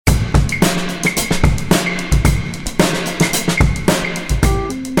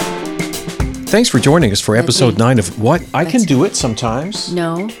Thanks for joining us for That's episode me. 9 of What? I Can Do It Sometimes.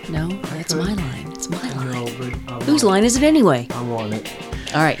 No, that's my line. It's my line. No, but Whose line is it anyway? I want it.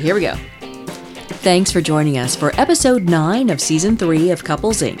 All right, here we go. Thanks for joining us for episode 9 of season 3 of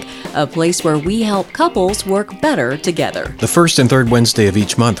Couples Inc., a place where we help couples work better together. The first and third Wednesday of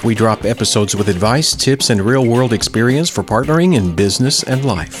each month, we drop episodes with advice, tips, and real-world experience for partnering in business and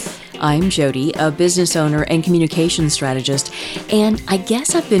life. I'm Jody, a business owner and communications strategist, and I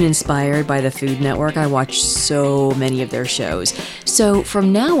guess I've been inspired by the Food Network. I watch so many of their shows. So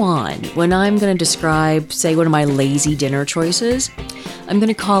from now on, when I'm going to describe, say, one of my lazy dinner choices, I'm going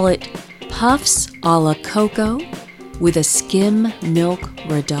to call it Puffs a la Cocoa with a skim milk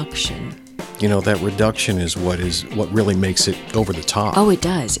reduction. You know, that reduction is what really makes it over the top. Oh, it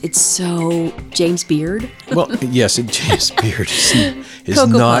does. It's so James Beard. Well, yes, James Beard is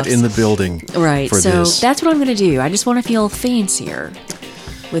Cocoa not Puffs. in the building Right. for So this. that's what I'm going to do. I just want to feel fancier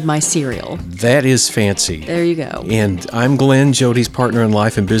with my cereal. That is fancy. There you go. And I'm Glenn, Jody's partner in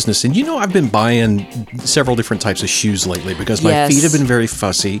life and business. And you know, I've been buying several different types of shoes lately because my Yes. feet have been very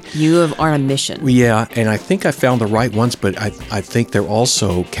fussy. You are on a mission. Yeah, and I think I found the right ones, but I think they're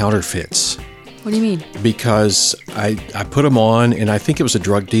also counterfeits. What do you mean? Because I put them on, and I think it was a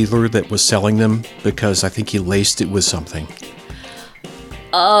drug dealer that was selling them because I think he laced it with something.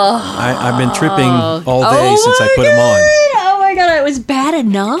 I've been tripping all day since I put them on. Oh my God, it was bad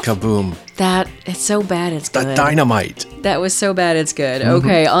enough. Kaboom. It's so bad it's good. Dynamite. That was so bad it's good. Mm-hmm.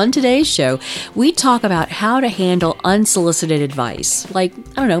 Okay, on today's show, we talk about how to handle unsolicited advice. Like,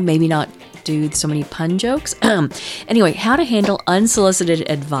 I don't know, maybe not do so many pun jokes. Anyway, how to handle unsolicited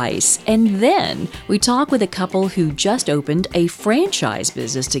advice. And then we talk with a couple who just opened a franchise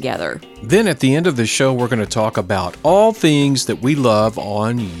business together. Then at the end of the show, we're going to talk about all things that we love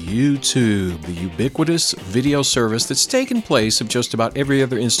on YouTube, the ubiquitous video service that's taken place of just about every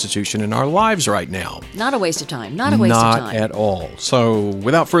other institution in our lives right now. Not a waste of time. Not a waste of time. Not at all. So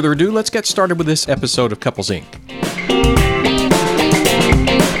without further ado, let's get started with this episode of Couples Inc.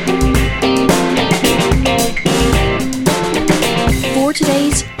 For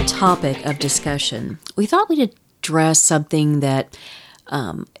today's topic of discussion, we thought we'd address something that,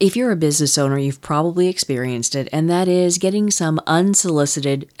 if you're a business owner, you've probably experienced it, and that is getting some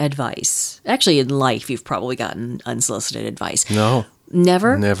unsolicited advice. Actually, in life, you've probably gotten unsolicited advice. No.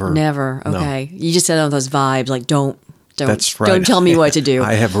 Never? Never. Never. Okay. No. You just said all those vibes, like, don't That's right. Don't tell me what to do.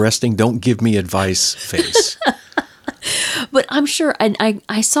 I have resting, don't give me advice face. But I'm sure, and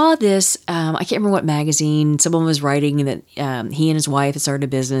I saw this, I can't remember what magazine, someone was writing that he and his wife had started a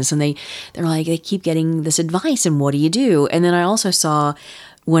business, and they're like, they keep getting this advice, and what do you do? And then I also saw,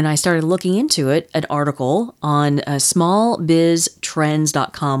 when I started looking into it, an article on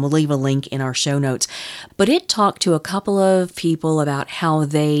smallbiztrends.com. We'll leave a link in our show notes. But it talked to a couple of people about how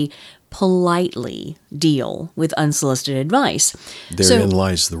they politely deal with unsolicited advice. Therein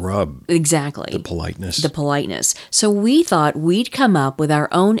lies the rub. Exactly. The politeness. The politeness. So we thought we'd come up with our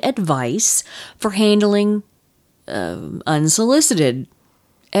own advice for handling unsolicited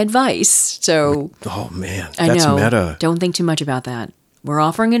advice. So, oh man, I that's know. meta. Don't think too much about that. We're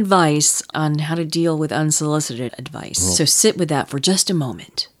offering advice on how to deal with unsolicited advice. So sit with that for just a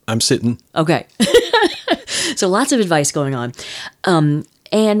moment. I'm sitting. Okay. So lots of advice going on.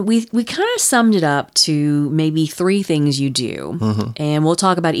 And we kind of summed it up to maybe 3 things you do. Mm-hmm. And we'll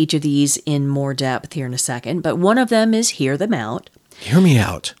talk about each of these in more depth here in a second. But one of them is hear them out. Hear me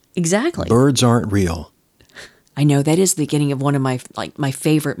out. Exactly. Birds aren't real. I know that is the beginning of one of my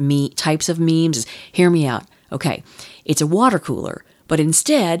favorite types of memes is hear me out. Okay. It's a water cooler, but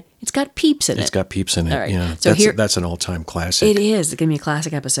instead it's got peeps in it. It's got peeps in it. All right. Yeah. So that's an all-time classic. It is. It's going to be a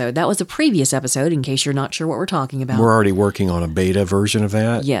classic episode. That was a previous episode, in case you're not sure what we're talking about. We're already working on a beta version of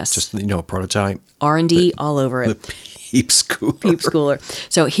that. Yes. Just, a prototype. R&D all over it. The Peeps Cooler. Peeps Cooler.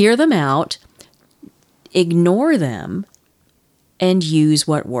 So hear them out, ignore them, and use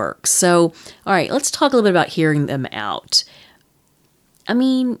what works. So, all right, let's talk a little bit about hearing them out. I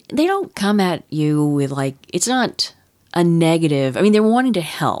mean, they don't come at you with it's not a negative. I mean, they're wanting to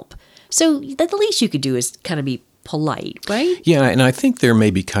help. So the least you could do is kind of be polite, right? Yeah, and I think there may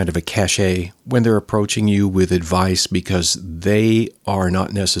be kind of a cachet when they're approaching you with advice because they are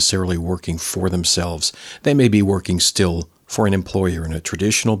not necessarily working for themselves. They may be working still for an employer in a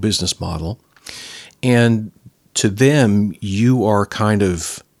traditional business model. And to them, you are kind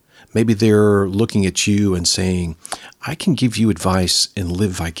of, maybe they're looking at you and saying, I can give you advice and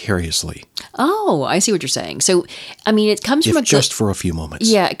live vicariously. Oh, I see what you're saying. So, I mean, it comes from just for a few moments.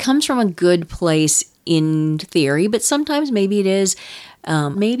 Yeah, it comes from a good place in theory, but sometimes maybe it is,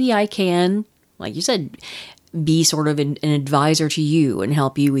 maybe I can, like you said, be sort of an advisor to you and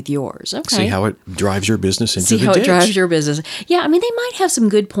help you with yours. Okay. See how it drives your business into the ditch. See how it drives your business. Yeah, I mean, they might have some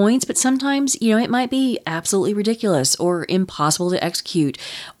good points, but sometimes, it might be absolutely ridiculous or impossible to execute,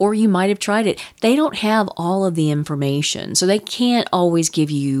 or you might have tried it. They don't have all of the information, so they can't always give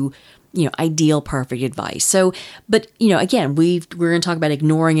you, ideal, perfect advice. So, but, again, we're going to talk about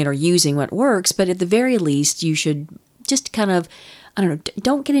ignoring it or using what works, but at the very least, you should just kind of, I don't know,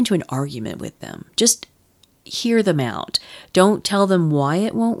 don't get into an argument with them. Just hear them out. Don't tell them why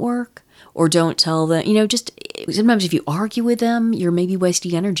it won't work, or don't tell them, just sometimes if you argue with them, you're maybe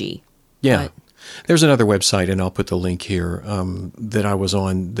wasting energy. Yeah. There's another website, and I'll put the link here, that I was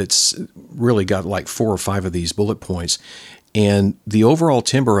on that's really got like 4 or 5 of these bullet points. And the overall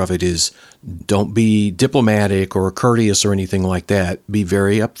timber of it is, don't be diplomatic or courteous or anything like that. Be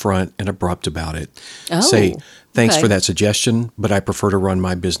very upfront and abrupt about it. Oh, say, thanks okay. for that suggestion, but I prefer to run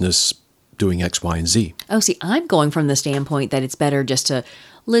my business doing X, Y, and Z. Oh, see, I'm going from the standpoint that it's better just to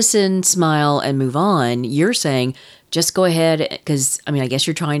listen, smile, and move on. You're saying just go ahead, because, I guess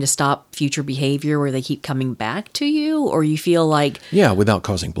you're trying to stop future behavior where they keep coming back to you, or you feel like... Yeah, without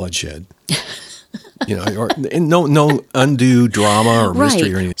causing bloodshed. Or no undue drama or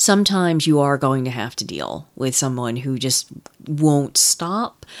mystery or anything. Sometimes you are going to have to deal with someone who just won't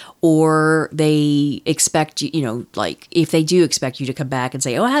stop, or they expect you, like if they do expect you to come back and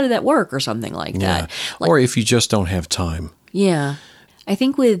say, oh, how did that work, or something like that. Or if you just don't have time. Yeah. I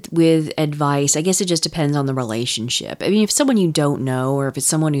think with advice, I guess it just depends on the relationship. I mean, if it's someone you don't know, or if it's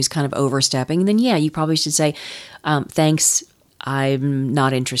someone who's kind of overstepping, then yeah, you probably should say, thanks, I'm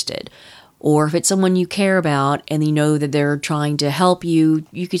not interested. Or if it's someone you care about and you know that they're trying to help you,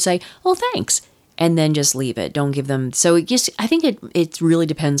 you could say, oh, thanks, and then just leave it. Don't give them. So I think it really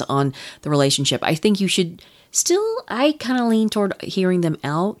depends on the relationship. I think you should still, I kind of lean toward hearing them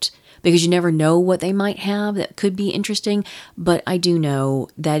out, because you never know what they might have that could be interesting. But I do know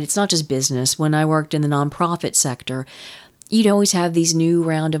that it's not just business. When I worked in the nonprofit sector, you'd always have these new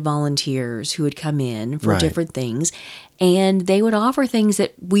round of volunteers who would come in for different things, and they would offer things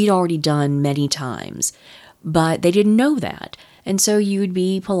that we'd already done many times, but they didn't know that. And so you would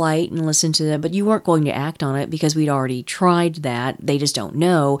be polite and listen to them, but you weren't going to act on it because we'd already tried that. They just don't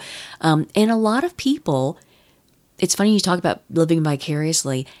know. And a lot of people, it's funny you talk about living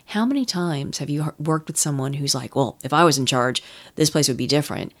vicariously. How many times have you worked with someone who's like, well, if I was in charge, this place would be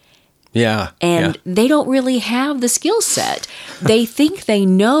different? Yeah. And they don't really have the skill set. They think they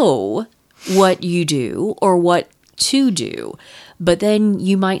know what you do or what to do. But then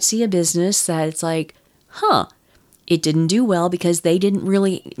you might see a business that it's like, it didn't do well because they didn't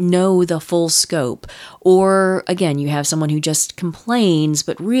really know the full scope. Or again, you have someone who just complains,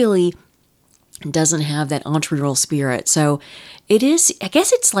 but really doesn't have that entrepreneurial spirit. So it is, I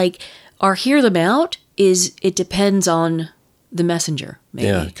guess it's like, our hear them out is, it depends on the messenger, maybe.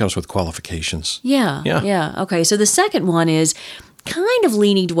 Yeah, it comes with qualifications. Yeah. Okay, so the second one is kind of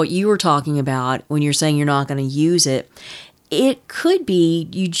leaning to what you were talking about when you're saying you're not going to use it. It could be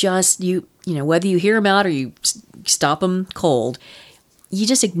you whether you hear them out or you stop them cold, you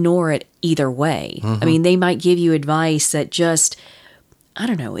just ignore it either way. Mm-hmm. I mean, they might give you advice that just, I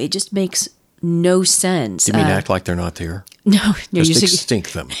don't know, it just makes no sense. You mean act like they're not there? No, just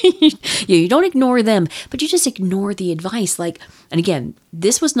extinct them. You don't ignore them, but you just ignore the advice. And again,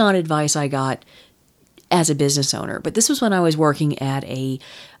 this was not advice I got as a business owner, but this was when I was working at a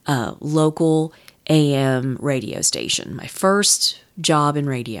local AM radio station, my first job in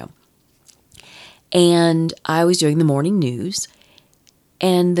radio. And I was doing the morning news,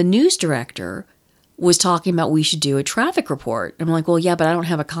 and the news director was talking about we should do a traffic report. I'm like, well, yeah, but I don't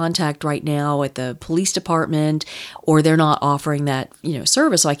have a contact right now at the police department, or they're not offering that,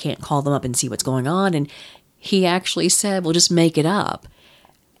 service, so I can't call them up and see what's going on. And he actually said, well, just make it up.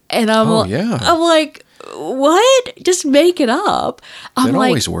 And I'm like, what? Just make it up. It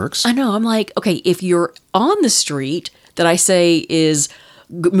always works. I know. I'm like, okay, if you're on the street that I say is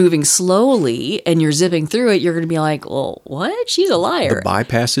moving slowly and you're zipping through it, you're going to be like, well, what? She's a liar. The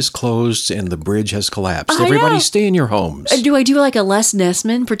bypass is closed and the bridge has collapsed. Everybody stay in your homes. Do I do like a Les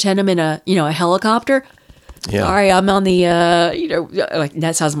Nessman, pretend I'm in a helicopter? Yeah. All right, I'm on the, like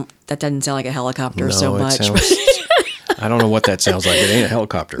that doesn't sound like a helicopter so much. I don't know what that sounds like. It ain't a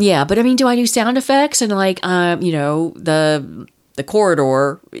helicopter. Yeah, but I mean, do I do sound effects and like, the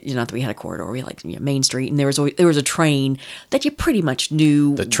corridor, not that we had a corridor, we had like Main Street, and there was a train that you pretty much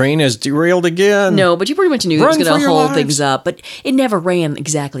knew. The train has derailed again. No, but you pretty much knew it was going to hold things up, but it never ran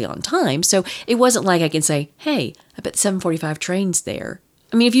exactly on time. So it wasn't like I can say, hey, I bet 7:45 train's there.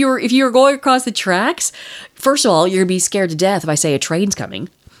 I mean, if you were going across the tracks, first of all, you're going to be scared to death if I say a train's coming.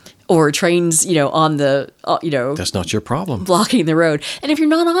 or trains, on the, That's not your problem. blocking the road. And if you're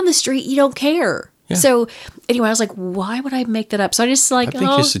not on the street, you don't care. Yeah. So anyway, I was like, why would I make that up? So I just I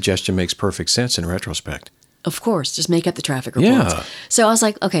think his suggestion makes perfect sense in retrospect. of course, just make up the traffic reports. Yeah. So I was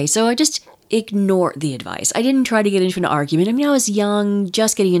like, okay, so I just ignored the advice. I didn't try to get into an argument. I mean, I was young,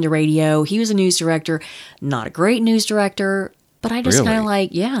 just getting into radio. He was a news director, not a great news director, but I just Really? kind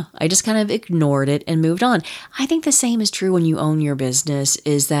of I just kind of ignored it and moved on. I think the same is true when you own your business,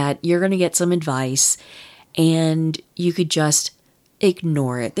 is that you're going to get some advice and you could just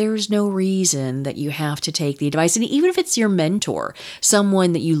ignore it. There's no reason that you have to take the advice. And even if it's your mentor,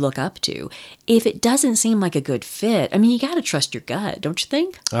 someone that you look up to, if it doesn't seem like a good fit, I mean, you got to trust your gut, don't you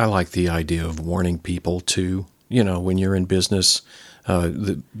think? I like the idea of warning people too. When you're in business,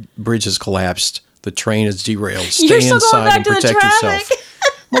 the bridge has collapsed, the train is derailed. Stay You're still going inside back and to the protect traffic.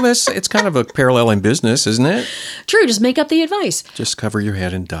 yourself. Well, it's kind of a parallel in business, isn't it? True, just make up the advice. Just cover your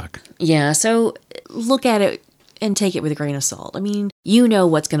head and duck. Yeah, so look at it and take it with a grain of salt. I mean, you know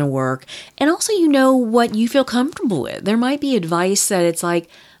what's going to work, and also you know what you feel comfortable with. There might be advice that it's like,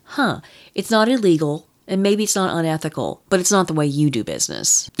 it's not illegal, and maybe it's not unethical, but it's not the way you do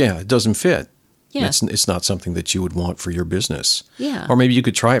business. Yeah, it doesn't fit. Yeah. It's not something that you would want for your business. Yeah. Or maybe you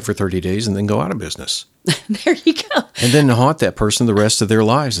could try it for 30 days and then go out of business. There you go. And then haunt that person the rest of their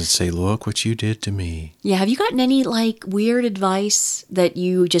lives and say, look what you did to me. Yeah, have you gotten any weird advice that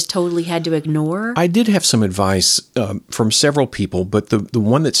you just totally had to ignore? I did have some advice from several people, but the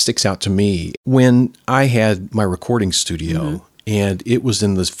one that sticks out to me, when I had my recording studio and it was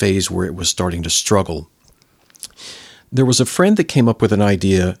in this phase where it was starting to struggle, there was a friend that came up with an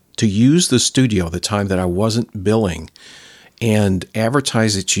idea to use the studio the time that I wasn't billing and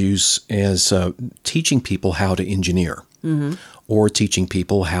advertise its use as teaching people how to engineer or teaching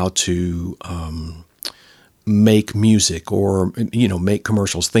people how to make music or, make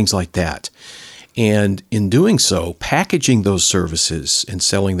commercials, things like that. And in doing so, packaging those services and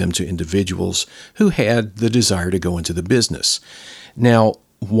selling them to individuals who had the desire to go into the business. Now,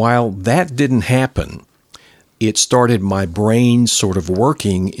 while that didn't happen, it started my brain sort of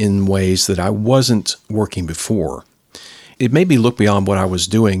working in ways that I wasn't working before. It made me look beyond what I was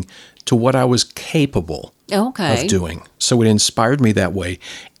doing to what I was capable of doing. So it inspired me that way.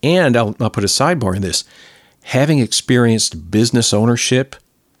 And I'll put a sidebar in this. Having experienced business ownership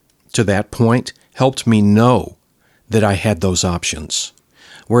to that point helped me know that I had those options.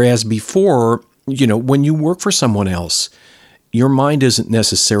 Whereas before, when you work for someone else, your mind isn't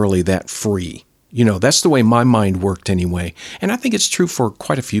necessarily that free. That's the way my mind worked anyway. And I think it's true for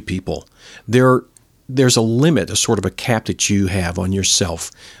quite a few people. There's a limit, a sort of a cap that you have on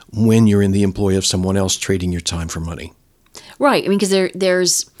yourself when you're in the employ of someone else trading your time for money. Right. I mean, because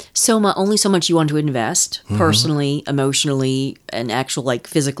there's only so much you want to invest personally, emotionally, and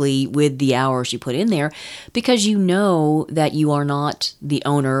physically with the hours you put in there, because you know that you are not the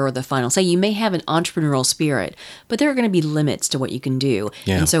owner or the final say. You may have an entrepreneurial spirit, but there are going to be limits to what you can do.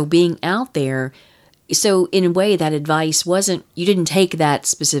 Yeah. And so being out there, so in a way that advice you didn't take that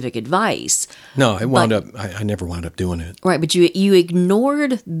specific advice. No, I never wound up doing it. Right. But you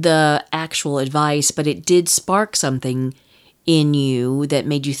ignored the actual advice, but it did spark something in you that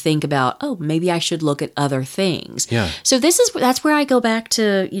made you think about, oh, maybe I should look at other things. Yeah. So that's where I go back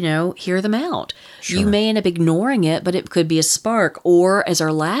to, hear them out. Sure. You may end up ignoring it, but it could be a spark. Or as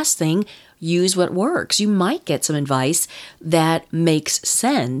our last thing, use what works. You might get some advice that makes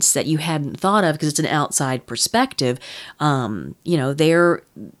sense that you hadn't thought of because it's an outside perspective. There are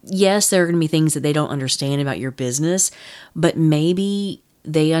going to be things that they don't understand about your business, but maybe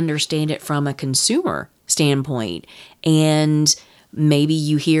they understand it from a consumer standpoint. And maybe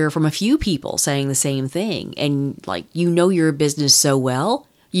you hear from a few people saying the same thing. And your business so well,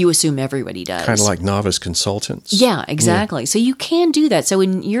 you assume everybody does. Kind of like novice consultants. Yeah, exactly. Yeah. So you can do that. So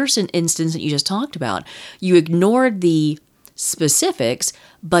in your instance that you just talked about, you ignored the specifics,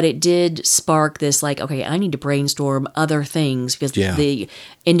 but it did spark this okay, I need to brainstorm other things because the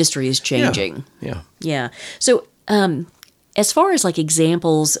industry is changing. Yeah. So as far as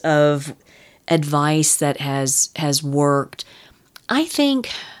examples of advice that has worked, I think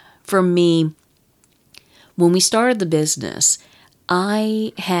for me, when we started the business,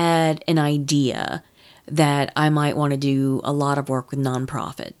 I had an idea that I might want to do a lot of work with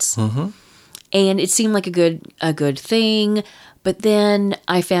nonprofits. And it seemed like a good thing, but then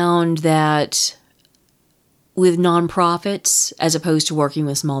I found that with nonprofits, as opposed to working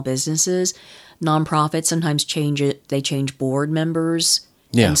with small businesses, nonprofits sometimes change board members.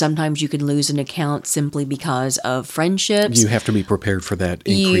 Yeah. And sometimes you can lose an account simply because of friendships. You have to be prepared for that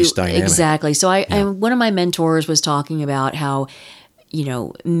increased dynamic. Exactly. So one of my mentors was talking about how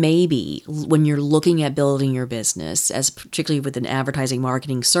maybe when you're looking at building your business, as particularly with an advertising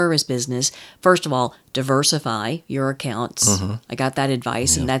marketing service business, first of all, diversify your accounts. I got that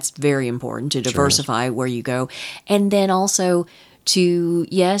advice, and that's very important to diversify where you go. And then also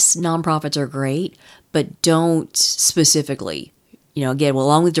yes, nonprofits are great, but don't specifically, again,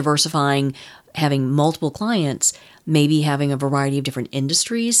 along with diversifying, having multiple clients, maybe having a variety of different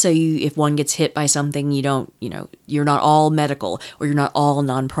industries. So if one gets hit by something, you're not all medical or you're not all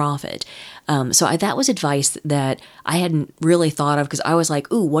nonprofit. So that was advice that I hadn't really thought of, because I was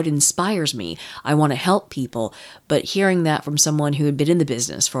like, ooh, what inspires me? I want to help people. But hearing that from someone who had been in the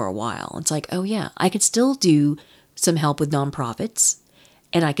business for a while, it's like, oh yeah, I could still do some help with nonprofits,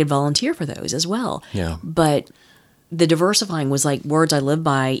 and I could volunteer for those as well. Yeah. But the diversifying was like words I live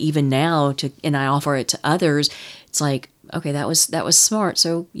by even now, and I offer it to others. It's like, okay, that was smart.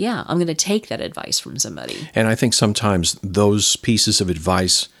 So yeah, I'm going to take that advice from somebody. And I think sometimes those pieces of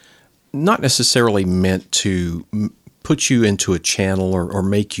advice, not necessarily meant to put you into a channel or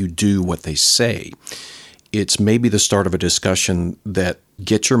make you do what they say. It's maybe the start of a discussion that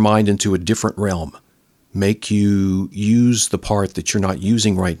gets your mind into a different realm, make you use the part that you're not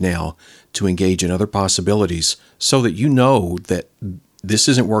using right now to engage in other possibilities, so that you know that this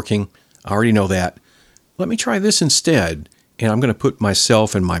isn't working. I already know that. Let me try this instead, and I'm going to put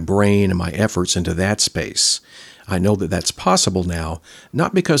myself and my brain and my efforts into that space. I know that that's possible now,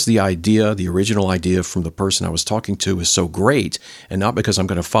 not because the original idea from the person I was talking to is so great, and not because I'm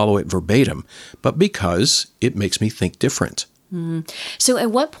going to follow it verbatim, but because it makes me think different. Mm-hmm. So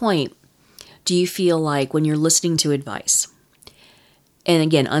at what point do you feel like, when you're listening to advice, and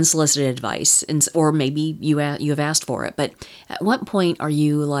again, unsolicited advice, or maybe you have asked for it, but at what point are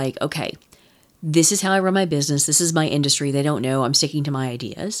you like, okay, this is how I run my business, this is my industry, they don't know, I'm sticking to my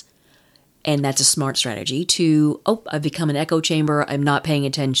ideas, and that's a smart strategy, to, I've become an echo chamber, I'm not paying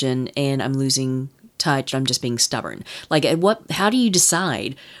attention, and I'm losing touch, I'm just being stubborn. Like, how do you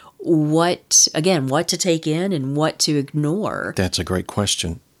decide what to take in and what to ignore? That's a great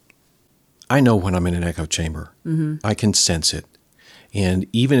question. I know when I'm in an echo chamber. Mm-hmm. I can sense it. And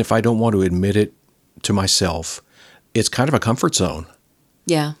even if I don't want to admit it to myself, it's kind of a comfort zone.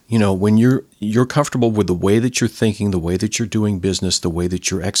 Yeah. When you're comfortable with the way that you're thinking, the way that you're doing business, the way that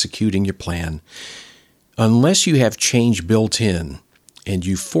you're executing your plan, unless you have change built in and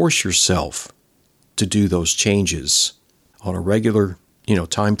you force yourself to do those changes on a regular,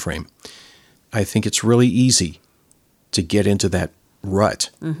 time frame, I think it's really easy to get into that rut.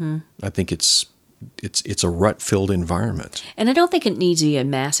 Mm-hmm. I think it's a rut-filled environment. And I don't think it needs to be a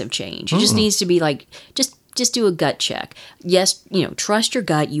massive change. It just needs to be like, just do a gut check. Yes, trust your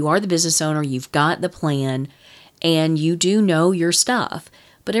gut. You are the business owner. You've got the plan, and you do know your stuff.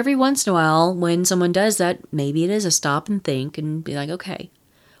 But every once in a while, when someone does that, maybe it is a stop and think and be like, okay,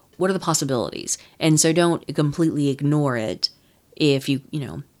 what are the possibilities? And so don't completely ignore it if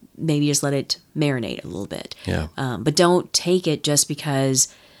maybe just let it marinate a little bit. Yeah. But don't take it just because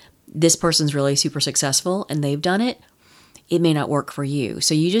this person's really super successful and they've done it. It may not work for you.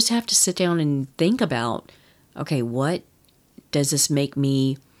 So you just have to sit down and think about, okay, what does this make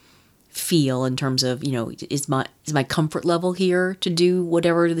me feel in terms of, is my comfort level here to do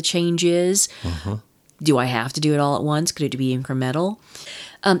whatever the change is? Uh-huh. Do I have to do it all at once? Could it be incremental?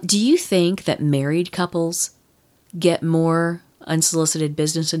 Do you think that married couples get more unsolicited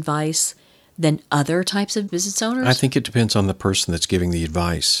business advice than other types of business owners? I think it depends on the person that's giving the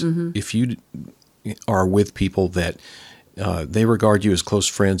advice. Mm-hmm. If you are with people that they regard you as close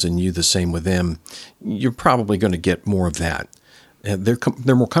friends and you the same with them, you're probably going to get more of that. And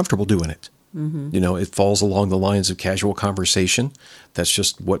they're more comfortable doing it. Mm-hmm. It falls along the lines of casual conversation. That's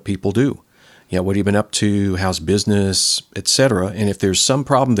just what people do. What have you been up to? How's business, etc. And if there's some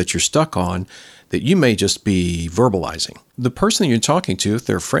problem that you're stuck on that you may just be verbalizing, the person that you're talking to, if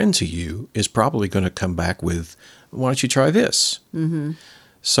they're a friend to you, is probably going to come back with, why don't you try this? Mm-hmm.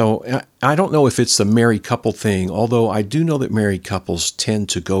 So I don't know if it's the married couple thing, although I do know that married couples tend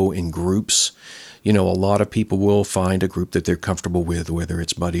to go in groups. A lot of people will find a group that they're comfortable with, whether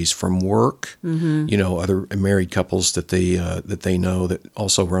it's buddies from work, mm-hmm. Other married couples that they know that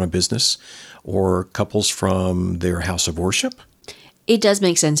also run a business, or couples from their house of worship. It does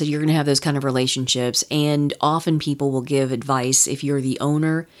make sense that you're going to have those kind of relationships, and often people will give advice if you're the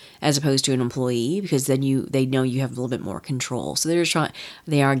owner as opposed to an employee, because then they know you have a little bit more control. So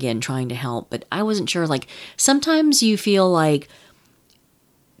they are again trying to help. But I wasn't sure. Like, sometimes you feel like,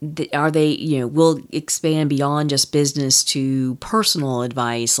 will expand beyond just business to personal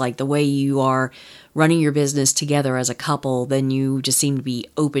advice, like the way you are running your business together as a couple. Then you just seem to be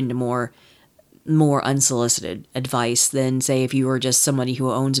open to more more unsolicited advice than, say, if you were just somebody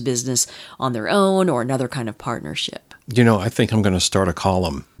who owns a business on their own or another kind of partnership? I think I'm going to start a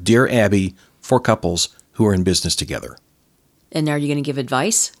column. Dear Abby, for couples who are in business together. And are you going to give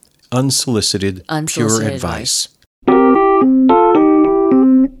advice? Unsolicited pure advice.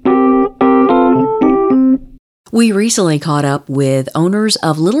 We recently caught up with owners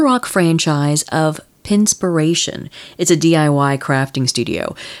of Little Rock franchise of Pinspiration. It's a DIY crafting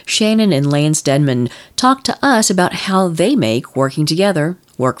studio. Shannon and Lance Denman talked to us about how they make working together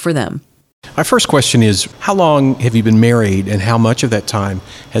work for them. My first question is, how long have you been married and how much of that time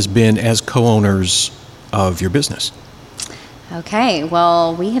has been as co-owners of your business? Okay,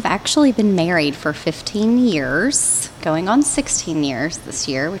 well, we have actually been married for 15 years, going on 16 years this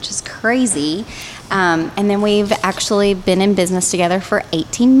year, which is crazy. And then we've actually been in business together for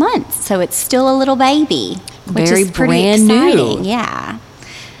 18 months, so it's still a little baby, which Very is pretty brand exciting. new. Yeah.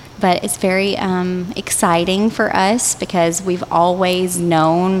 But it's very exciting for us because we've always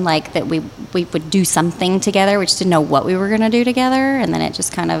known like that we would do something together. We just didn't know what we were going to do together, and then it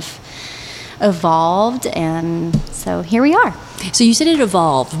just kind of evolved, and so here we are. So you said it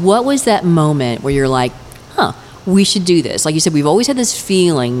evolved. What was that moment where you're like, we should do this? Like you said, we've always had this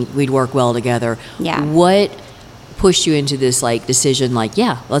feeling we'd work well together. Yeah. What pushed you into this decision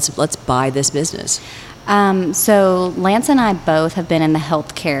let's buy this business? So Lance and I both have been in the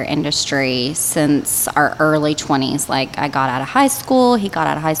healthcare industry since our early 20s. Like I got out of high school, he got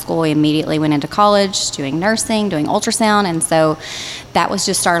out of high school, we immediately went into college doing nursing, doing ultrasound, and so that was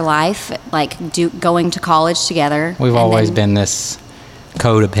just our life, going to college together. We've always been this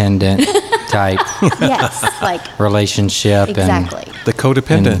codependent type relationship. Exactly. The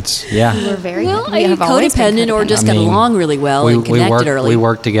codependence. We're very we have always been codependent or just got along really well and connected early. We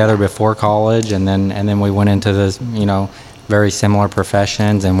worked together before college, and then we went into this, very similar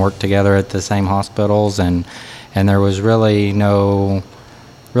professions and worked together at the same hospitals, and there was really no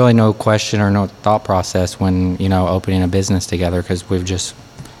question or no thought process when opening a business together, because we've just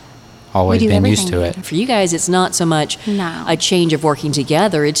always been used to it. For you guys, it's not so much a change of working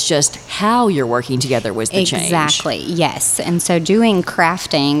together, it's just how you're working together was the change. Exactly, yes. And so doing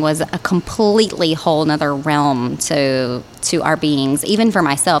crafting was a completely whole nother realm to our beings. Even for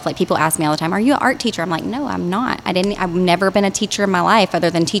myself, people ask me all the time, are you an art teacher? I'm like, no, I'm not. I've never been a teacher in my life other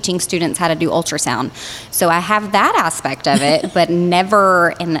than teaching students how to do ultrasound. So I have that aspect of it, but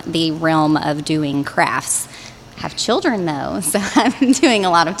never in the realm of doing crafts. Have children though, so I'm doing a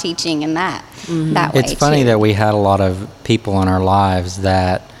lot of teaching in that way. It's funny that we had a lot of people in our lives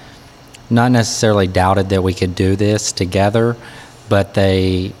that not necessarily doubted that we could do this together, but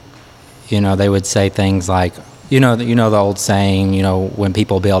they would say things like, the old saying, when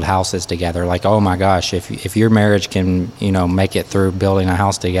people build houses together, like, oh my gosh, if your marriage can, make it through building a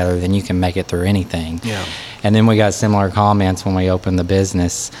house together, then you can make it through anything. Yeah. And then we got similar comments when we opened the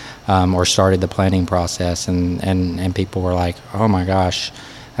business or started the planning process, and people were like, oh my gosh,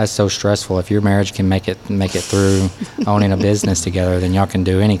 that's so stressful. If your marriage can make it through owning a business together, then y'all can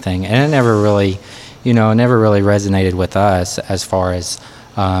do anything. And it never really resonated with us as far as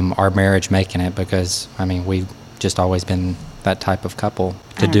our marriage making it, because we've just always been that type of couple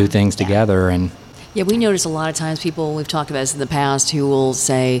to do things together. And we notice a lot of times people, we've talked about this in the past, who will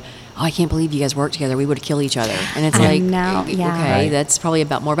say, oh, I can't believe you guys work together, we would kill each other. And it's okay, right. That's probably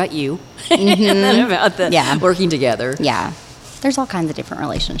more about you than about the working together. Yeah, there's all kinds of different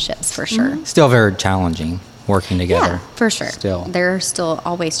relationships for sure. Still very challenging working together. Yeah, for sure. Still. There are still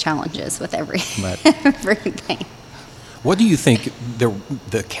always challenges with everything. What do you think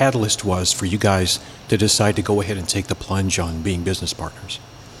the catalyst was for you guys to decide to go ahead and take the plunge on being business partners?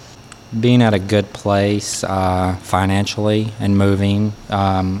 Being at a good place financially and moving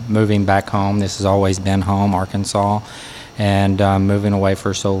back home. This has always been home, Arkansas, and moving away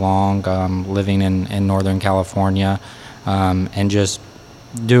for so long, living in Northern California, and just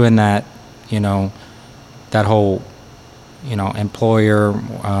doing that, that whole, employer,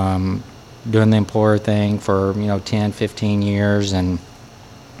 doing the employer thing for 10, 15 years, and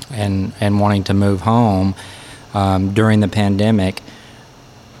wanting to move home during the pandemic.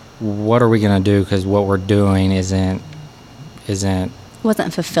 What are we going to do? Because what we're doing wasn't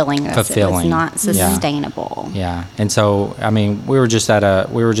fulfilling us. It was not sustainable. Yeah. And so we were just at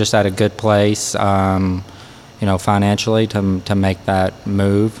a good place, financially to make that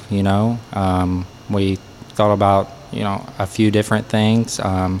move. We thought about a few different things.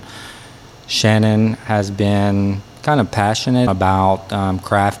 Shannon has been kind of passionate about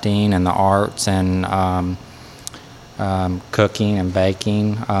crafting and the arts and cooking and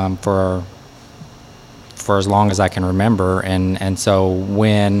baking for as long as I can remember, and so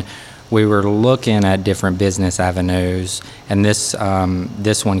when we were looking at different business avenues, and this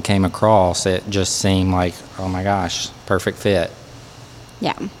one came across. It just seemed like, oh my gosh, perfect fit.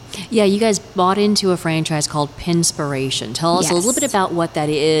 Yeah. Yeah, you guys bought into a franchise called Pinspiration. Tell us a little bit about what that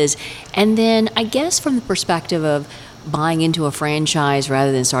is. And then I guess from the perspective of buying into a franchise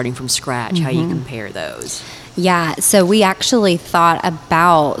rather than starting from scratch, how you compare those. Yeah, so we actually thought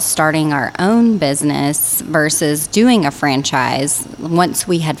about starting our own business versus doing a franchise once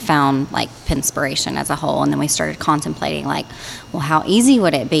we had found like Pinspiration as a whole, and then we started contemplating like, well, how easy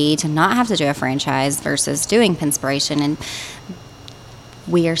would it be to not have to do a franchise versus doing Pinspiration? And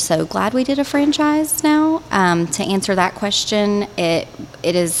we are so glad we did a franchise now. To answer that question, it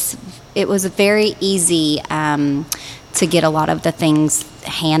was very easy to get a lot of the things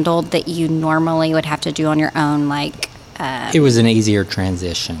handled that you normally would have to do on your own, like it was an easier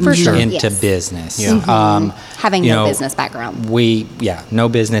transition For sure, into yes. business. Yeah. Having no business background. No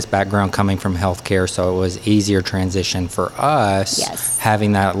business background coming from healthcare, so it was easier transition for us. Yes.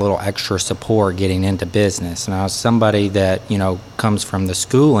 Having that little extra support getting into business. Now, somebody that comes from the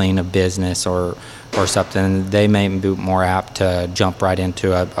schooling of business or something, they may be more apt to jump right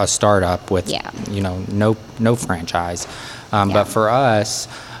into a startup with no franchise. But for us,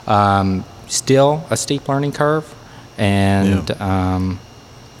 still a steep learning curve. And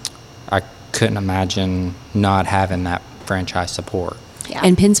I couldn't imagine not having that franchise support. Yeah.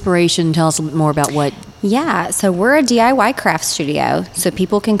 And Pinspiration, tell us a little bit more about what. Yeah, so we're a DIY craft studio, so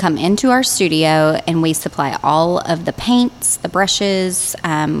people can come into our studio and we supply all of the paints, the brushes,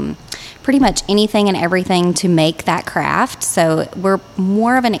 pretty much anything and everything to make that craft. So we're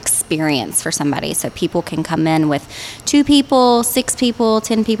more of an experience for somebody, so people can come in with 2 people, 6 people,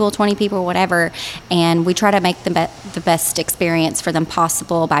 10 people, 20 people, whatever, and we try to make the best experience for them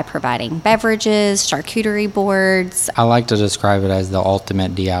possible by providing beverages, charcuterie boards. I like to describe it as the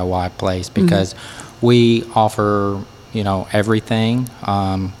ultimate DIY place because we offer, everything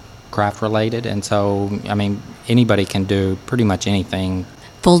craft related. And so, anybody can do pretty much anything.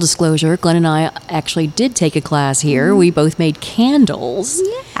 Full disclosure, Glenn and I actually did take a class here. We both made candles.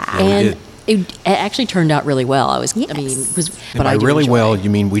 Yeah. And it actually turned out really well. But I do really enjoy well, it.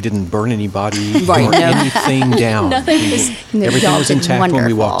 you mean we didn't burn anybody Right, or no. anything down. Everything was intact when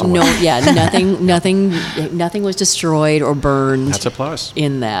we walked away. No, yeah, nothing was destroyed or burned. That's a plus.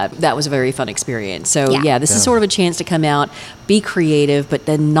 In that. That was a very fun experience. So, Yeah. this is sort of a chance to come out, be creative, but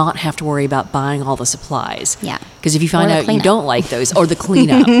then not have to worry about buying all the supplies. Yeah. Because if you find Or the out you cleanup. don't like those, or the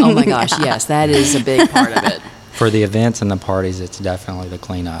cleanup, oh my gosh, yes, that is a big part of it. For the events and the parties, it's definitely the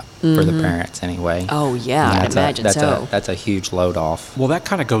cleanup for the parents anyway. Oh, yeah, I imagine so. That's a huge load off. Well, that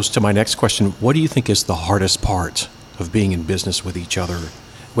kind of goes to my next question. What do you think is the hardest part of being in business with each other?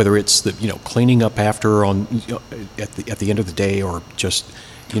 Whether it's the cleaning up after at the end of the day, or just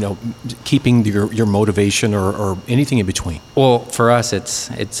keeping your motivation, or anything in between. Well, for us,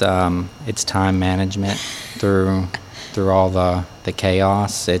 it's time management through all the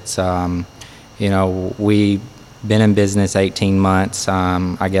chaos. It's we've been in business 18 months,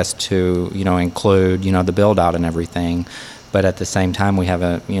 I guess, to include the build out and everything, but at the same time we have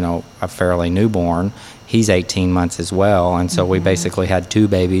a fairly newborn. He's 18 months as well, and so we basically had 2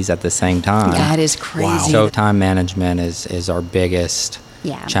 babies at the same time. That is crazy. Wow. So time management is our biggest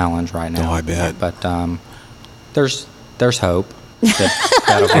challenge right now. Oh, I bet. But there's hope.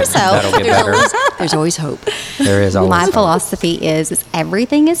 That'll get better. There's always hope. There is always My hope. philosophy is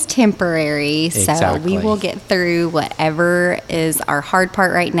everything is temporary, so Exactly. we will get through whatever is our hard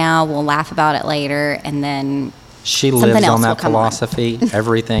part right now. We'll laugh about it later, and then She something lives else on will that come on. philosophy.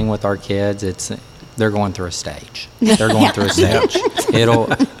 Everything with our kids, they're going through a stage. They're going through a stage.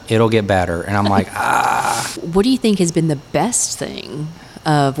 It'll get better. And I'm like, What do you think has been the best thing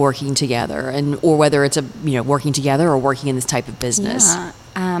of working together, or whether it's working together or working in this type of business? Yeah.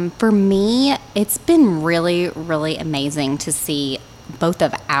 For me, it's been really, really amazing to see both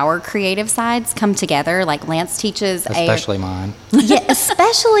of our creative sides come together. Like Lance teaches especially mine. Yeah,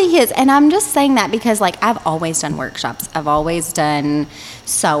 especially his. And I'm just saying that because, I've always done workshops. I've always done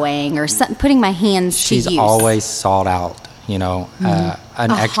sewing or putting my hands She's to use. always sought out, an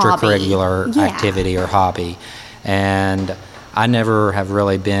extracurricular Yeah. activity or hobby. And I never have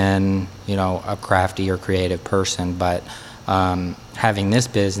really been, a crafty or creative person, but having this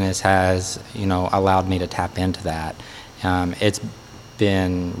business has, allowed me to tap into that. It's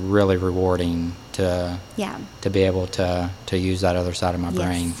been really rewarding to be able to use that other side of my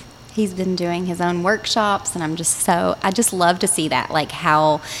brain. He's been doing his own workshops, and I just love to see that,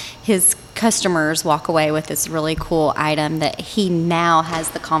 how his customers walk away with this really cool item that he now has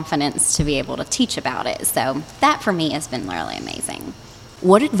the confidence to be able to teach about it. So that for me has been really amazing.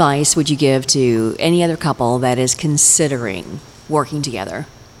 What advice would you give to any other couple that is considering working together?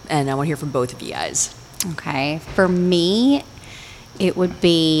 And I want to hear from both of you guys. Okay. For me, it would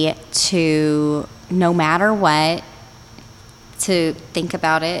be to, no matter what, to think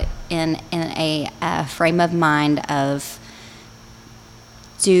about it in a frame of mind of,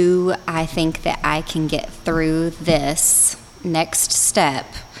 do I think that I can get through this next step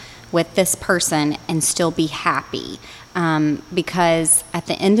with this person and still be happy? Because at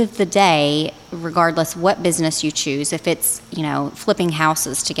the end of the day, regardless what business you choose, if it's, flipping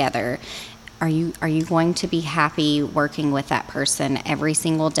houses together, are you going to be happy working with that person every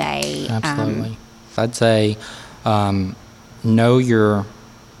single day? Absolutely. I'd say know your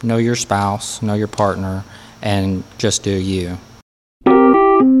spouse, know your partner, and just do you.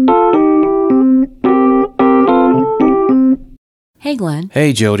 Hey, Glenn.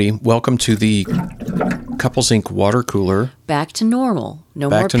 Hey, Jody. Welcome to the Couples Inc. water cooler. Back to normal. No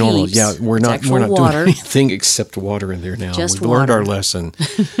more Back to normal. peeps. Yeah, we're not water. doing anything except water in there now. Just We've learned our water. lesson.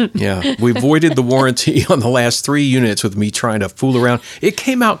 Yeah, we voided the warranty on the last 3 units with me trying to fool around. It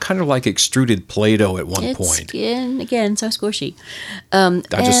came out kind of like extruded Play-Doh at one point. Again, so squishy. I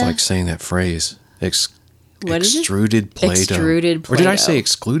just like saying that phrase. What is it? Extruded Play-Doh. Extruded Or did I Play-Doh. say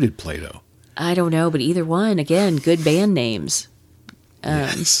excluded Play-Doh? I don't know, but either one, again, good band names.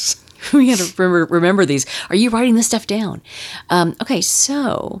 Yes. We got to remember these. Are you writing this stuff down? Okay,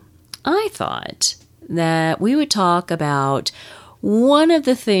 so I thought that we would talk about one of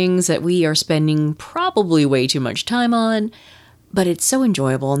the things that we are spending probably way too much time on, but it's so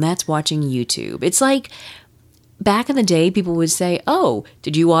enjoyable, and that's watching YouTube. It's like back in the day, people would say, "Oh,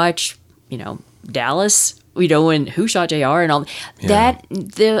 did you watch, Dallas?" And Who Shot JR and all that.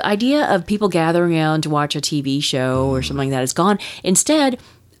 The idea of people gathering around to watch a TV show or something like that is gone. Instead,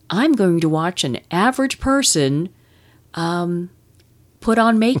 I'm going to watch an average person put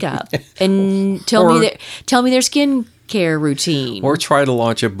on makeup and tell me their skincare routine. Or try to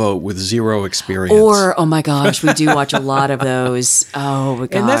launch a boat with zero experience. Or, oh my gosh, we do watch a lot of those. Oh my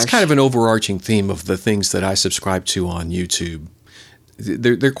gosh. And that's kind of an overarching theme of the things that I subscribe to on YouTube.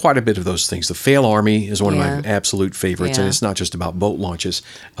 There are quite a bit of those things. The Fail Army is one of my absolute favorites, and it's not just about boat launches,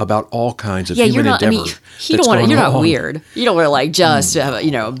 about all kinds of human endeavor. You're not weird. You don't want to just have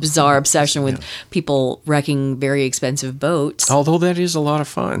a bizarre obsession with people wrecking very expensive boats. Although that is a lot of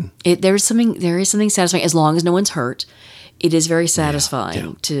fun. There is something satisfying as long as no one's hurt. It is very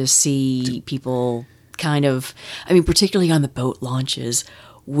satisfying to see people particularly on the boat launches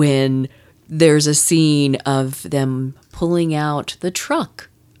when there's a scene of them pulling out the truck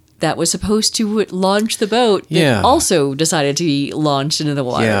that was supposed to launch the boat that also decided to be launched into the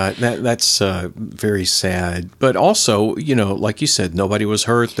water. Yeah, that's very sad. But also, like you said, nobody was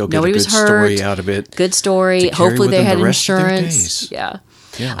hurt. They'll get a good story out of it. Good story. Hopefully they had insurance. Yeah.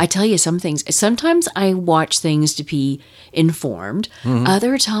 I tell you some things. Sometimes I watch things to be informed. Mm-hmm.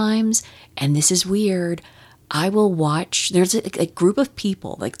 Other times, and this is weird, I will watch, there's a group of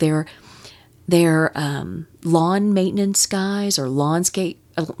people, like they're lawn maintenance guys or landscape.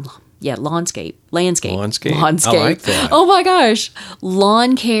 Landscape. I like that. Oh my gosh.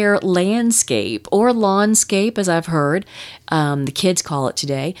 Lawn care landscape or lawnscape, as I've heard. The kids call it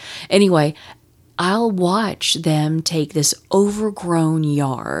today. Anyway, I'll watch them take this overgrown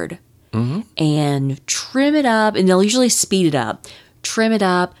yard and trim it up, and they'll usually speed it up. Trim it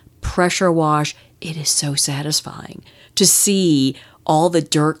up, pressure wash. It is so satisfying to see all the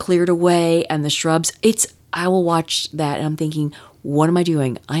dirt cleared away and the shrubs. I will watch that and I'm thinking, what am I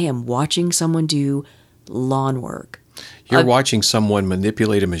doing? I am watching someone do lawn work. You're watching someone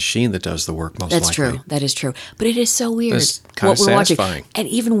manipulate a machine that does the work, most likely. That's true. That is true. But it is so weird. It's kind of satisfying. Watching. And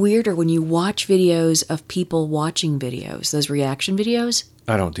even weirder when you watch videos of people watching videos, those reaction videos.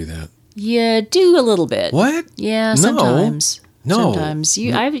 I don't do that. You do a little bit. What? Yeah, sometimes. No. Sometimes.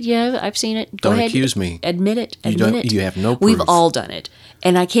 I've seen it. Go Don't ahead. accuse me. Admit it. You have no proof. We've all done it.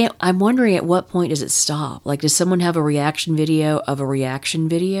 And I'm wondering at what point does it stop? Like, does someone have a reaction video of a reaction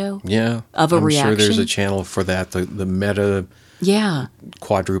video? Yeah. Of a reaction? I'm sure there's a channel for that, the meta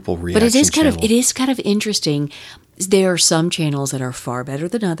quadruple reaction But it is channel. kind of interesting. There are some channels that are far better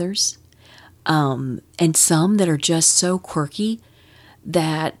than others. And some that are just so quirky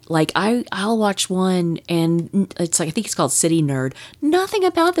that, like, I'll watch one and it's like, I think it's called City Nerd. Nothing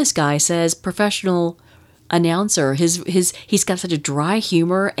about this guy says professional announcer. He's got such a dry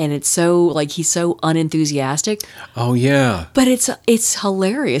humor, and it's so, like, he's so unenthusiastic. Oh yeah. But it's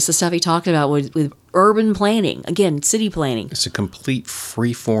hilarious, the stuff he talked about with urban planning. Again, city planning. It's a complete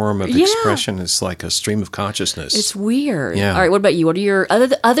free form of Yeah. expression. It's like a stream of consciousness. It's weird. Yeah. All right, what about you? What are your,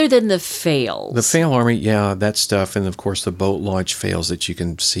 other than the fails? The fail army, yeah, that stuff. And of course, the boat launch fails that you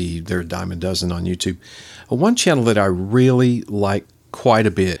can see. There are a dime a dozen on YouTube. One channel that I really like quite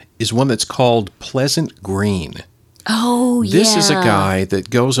a bit is one that's called Pleasant Green. Oh, yeah. This is a guy that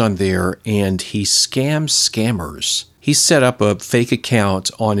goes on there and he scams scammers. He set up a fake account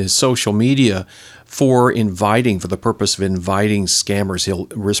on his social media for the purpose of inviting scammers. He'll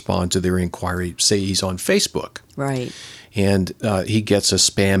respond to their inquiry. Say he's on Facebook. Right. And he gets a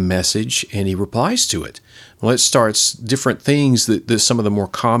spam message and he replies to it. Well, it starts different things that some of the more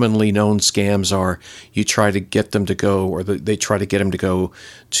commonly known scams are. You try to get them to go, or they try to get him to go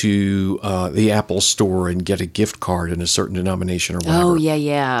to the Apple store and get a gift card in a certain denomination or whatever. Oh,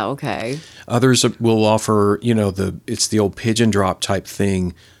 yeah. Okay. Others will offer, it's the old pigeon drop type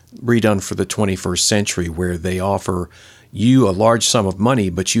thing redone for the 21st century, where they offer you a large sum of money,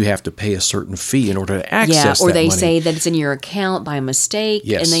 but you have to pay a certain fee in order to access that or they money. say that it's in your account by mistake.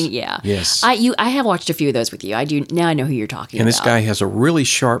 Yes. And then, yeah. Yes. I have watched a few of those with you. I do. Now I know who you're talking And about. this guy has a really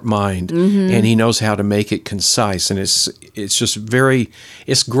sharp mind, and he knows how to make it concise. And it's just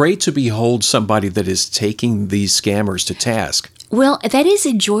it's great to behold somebody that is taking these scammers to task. Well, that is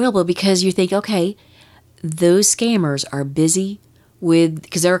enjoyable because you think, okay, those scammers are busy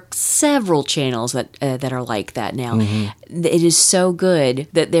because there are several channels that are like that now. Mm-hmm. It is so good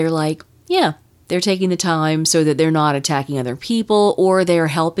that they're like, yeah, they're taking the time so that they're not attacking other people or they're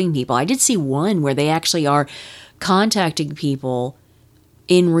helping people. I did see one where they actually are contacting people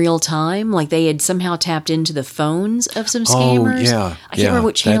in real time, like they had somehow tapped into the phones of some scammers. Oh, yeah. I can't remember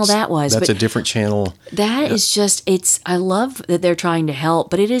what channel that was. That's but a different channel. That is just, I love that they're trying to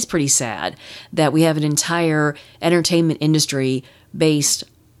help, but it is pretty sad that we have an entire entertainment industry based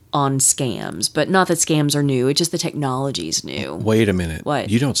on scams. But not that scams are new, it's just the technology's new. Wait a minute. What?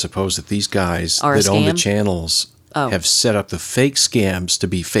 You don't suppose that these guys Are a that own the scam? channels Oh. have set up the fake scams to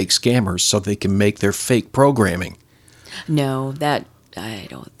be fake scammers so they can make their fake programming? No, that I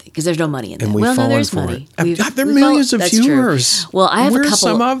don't think, because there's no money in that. And we've well, no, fallen there's for money. it. We've- There are we've millions of that's true. viewers. Well, I have Where's a couple.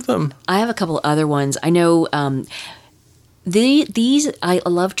 some of them? I have a couple other ones. I know these. I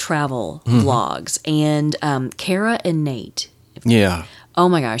love travel Mm-hmm. vlogs, and Kara and Nate. Yeah. Oh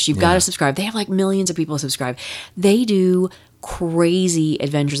my gosh, you've got to subscribe. They have like millions of people subscribe. They do crazy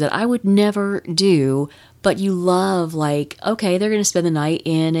adventures that I would never do, but you love, like, okay, they're going to spend the night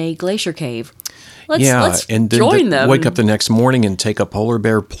in a glacier cave. Let's and then join them. wake up the next morning and take a polar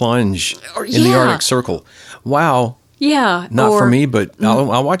bear plunge in the Arctic Circle. Wow. Yeah. Not for me, but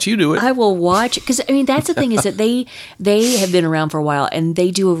I'll watch you do it. I will watch, because I mean that's the thing is that they have been around for a while and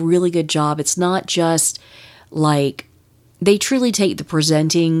they do a really good job. It's not just like they truly take the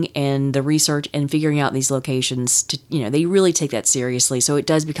presenting and the research and figuring out these locations to, they really take that seriously. So it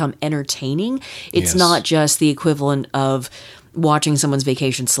does become entertaining. It's Yes. not just the equivalent of watching someone's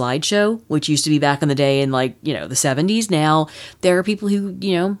vacation slideshow, which used to be back in the day in the 70s. Now there are people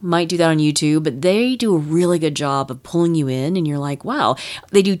who, might do that on YouTube, but they do a really good job of pulling you in and you're like, wow.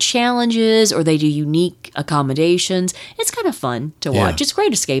 They do challenges or they do unique accommodations. It's kind of fun to watch. It's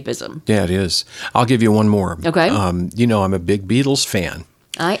great escapism. Yeah, it is. I'll give you one more. Okay. I'm a big Beatles fan.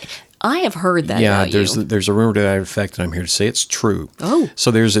 I have heard that Yeah, about you. there's a rumor to that effect, and I'm here to say it's true. Oh.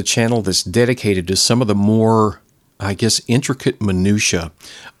 So there's a channel that's dedicated to some of the more, I guess, intricate minutia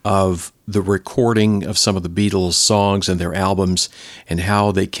of the recording of some of the Beatles songs and their albums and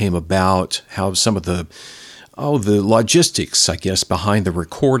how they came about, how some of the logistics, I guess, behind the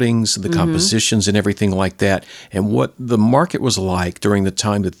recordings, the compositions and everything like that, and what the market was like during the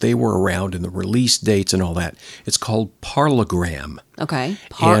time that they were around and the release dates and all that. It's called Parlogram. Okay.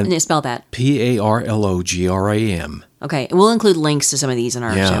 And- Spell that. Parlogram. Okay. And we'll include links to some of these in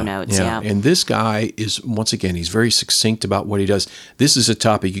our show notes. Yeah. And this guy is, once again, he's very succinct about what he does. This is a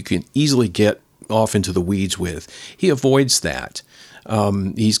topic you can easily get off into the weeds with. He avoids that.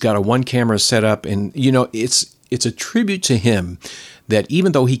 He's got a one camera setup, and it's a tribute to him that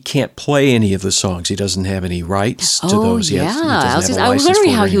even though he can't play any of the songs, he doesn't have any rights to those. He doesn't I have was a license wondering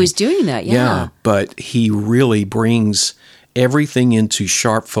for how it or he was anything. doing that. Yeah. But he really brings everything into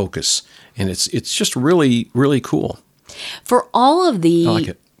sharp focus, and it's just really, really cool. For all of the I like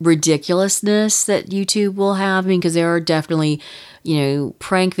it. ridiculousness that YouTube will have, because there are definitely,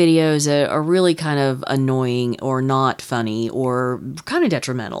 prank videos that are really kind of annoying or not funny or kind of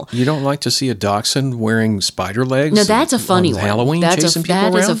detrimental. You don't like to see a dachshund wearing spider legs? No, that's a funny on one. Halloween chasing people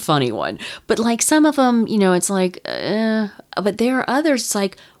that around? is a funny one. But like some of them, it's like, but there are others. It's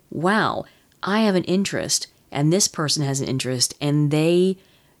like, wow, I have an interest, and this person has an interest, and they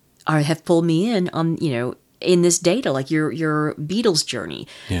have pulled me in on, in this data, like your Beatles journey.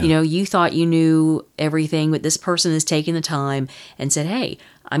 Yeah. You thought you knew everything, but this person has taken the time and said, hey,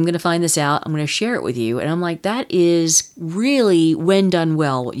 I'm going to find this out. I'm going to share it with you. And I'm like, that is really, when done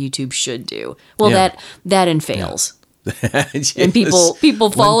well, what YouTube should do. Well, Yeah. that and fails. Yes. And people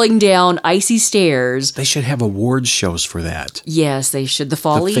falling down icy stairs. They should have awards shows for that. Yes, they should. The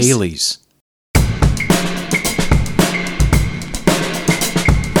Follies. The Faileys.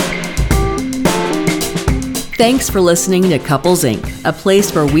 Thanks for listening to Couples Inc., a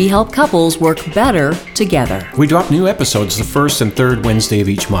place where we help couples work better together. We drop new episodes the first and third Wednesday of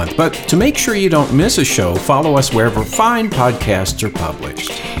each month, but to make sure you don't miss a show, follow us wherever fine podcasts are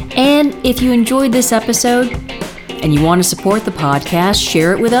published. And if you enjoyed this episode and you want to support the podcast,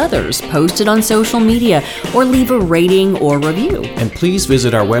 share it with others, post it on social media, or leave a rating or review. And please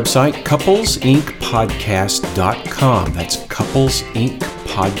visit our website, couplesincpodcast.com. That's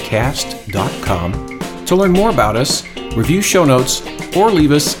couplesincpodcast.com to learn more about us, review show notes, or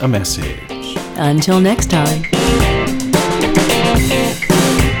leave us a message. Until next time.